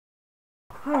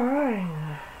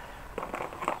Alright.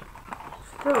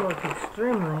 Still look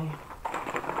extremely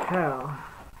pale.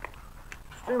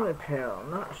 Extremely pale.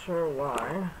 Not sure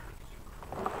why.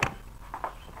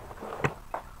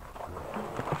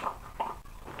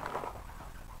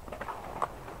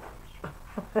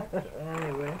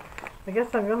 Anyway, I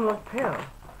guess I'm gonna look pale.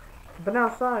 I've been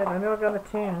outside. I know I got a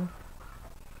tan.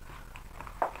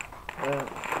 But,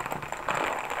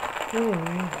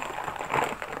 anyways.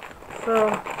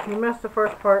 So, you missed the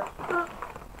first part.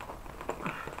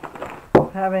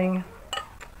 Having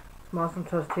some awesome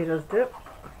Tostitos dip,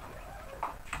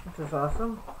 which is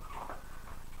awesome.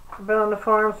 I've been on the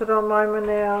farm, so don't mind my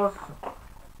nails.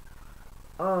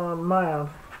 Mild.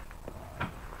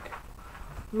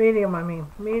 Medium, I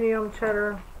mean. Medium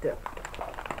cheddar dip.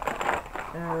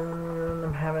 And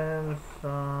I'm having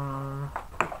some...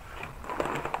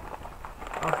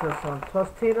 also some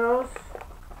Tostitos.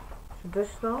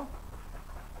 Traditional.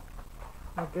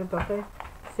 Look good, don't they?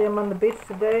 See them on the beach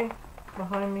today.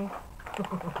 Behind me.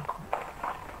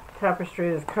 Tapestry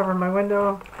is covering my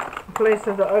window. In place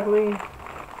of the ugly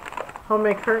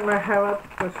homemade curtain I have up,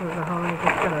 which was a homemade,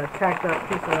 just kind of tacked up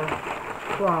piece of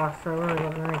cloth, so it really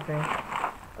wasn't anything.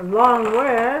 Along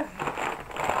with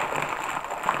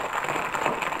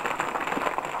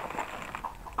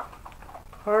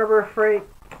Harbor Freight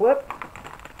clip.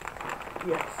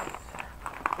 Yes.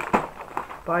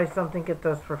 Buy something, get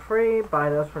those for free. Buy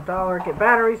those for $1, get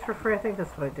batteries for free. I think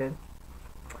that's what I did.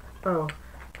 Oh,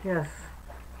 yes.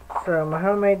 So my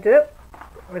homemade dip,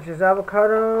 which is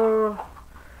avocado,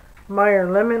 Meyer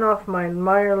lemon off my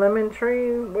Meyer lemon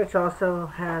tree, which also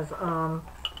has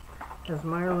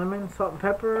Meyer lemon, salt and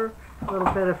pepper, a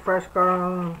little bit of fresh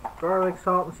garlic,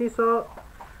 salt, and sea salt.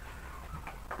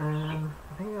 And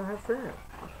I think that's it.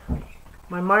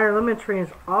 My Meyer lemon tree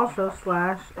is also /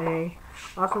 a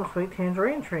awesome sweet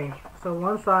tangerine tree. So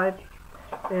one side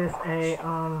is a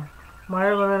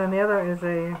Meyer lemon and the other is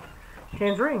a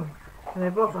tangerine. And they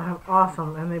both have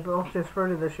awesome, and they both just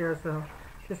fruited this year, so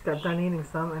just got done eating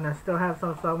some, and I still have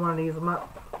some, so I wanted to use them up.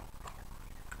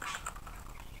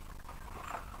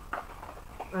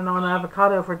 And on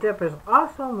avocado for dip is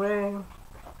awesome way.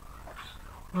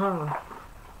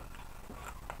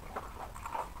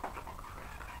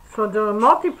 So doing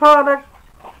multi-product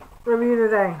review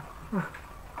today.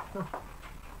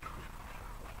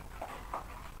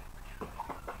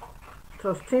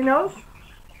 Tostitos,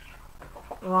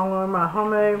 along with my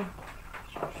homemade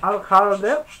avocado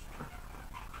dip.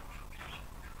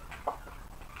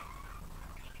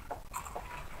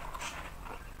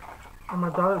 And my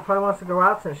daughter probably wants to go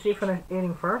out since she finished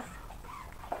eating first.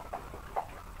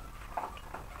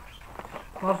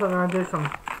 I'm also going to do some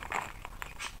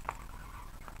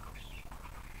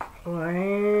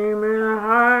flaming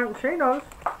hot Cheetos.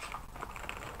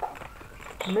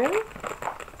 Maybe?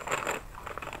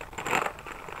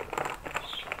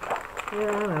 Yeah,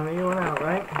 I know, you went out,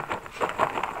 right?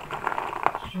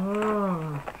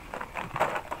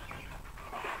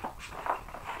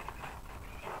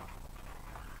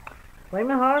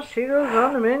 Flaming hot Cheetos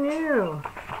on the menu.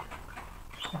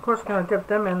 Of course, gonna dip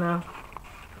them in there.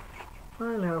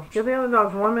 I know. Give the other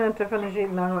dogs 1 minute to finish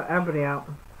eating. I'll let everybody out.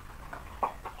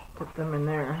 Dip them in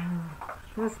there.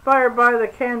 Inspired by the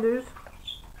Can-Dos.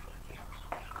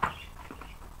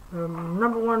 The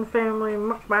 #1 family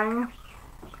mukbang.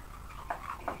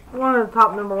 One of the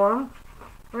top #1.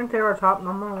 Right there, our top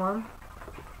 #1.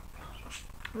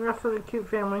 The rest of the cute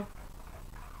family.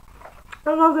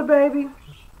 I love the baby.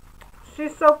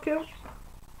 She's so cute.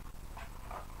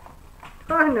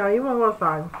 I know, you won't go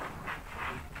outside.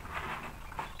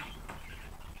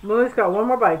 Lily's got one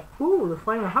more bite. Ooh, the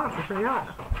flaming hots are pretty hot.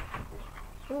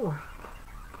 Ooh.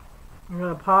 I'm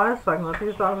going to pause so I can let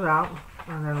these dogs out.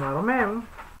 And then let them in.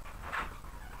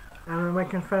 And then we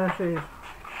can finish these.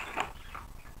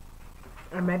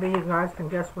 And maybe you guys can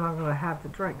guess what I'm going to have to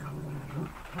drink.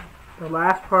 The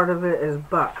last part of it is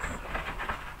Bucks.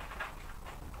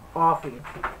 Offie.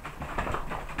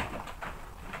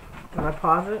 Did I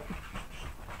pause it?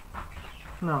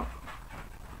 No.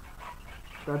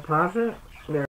 Did I pause it?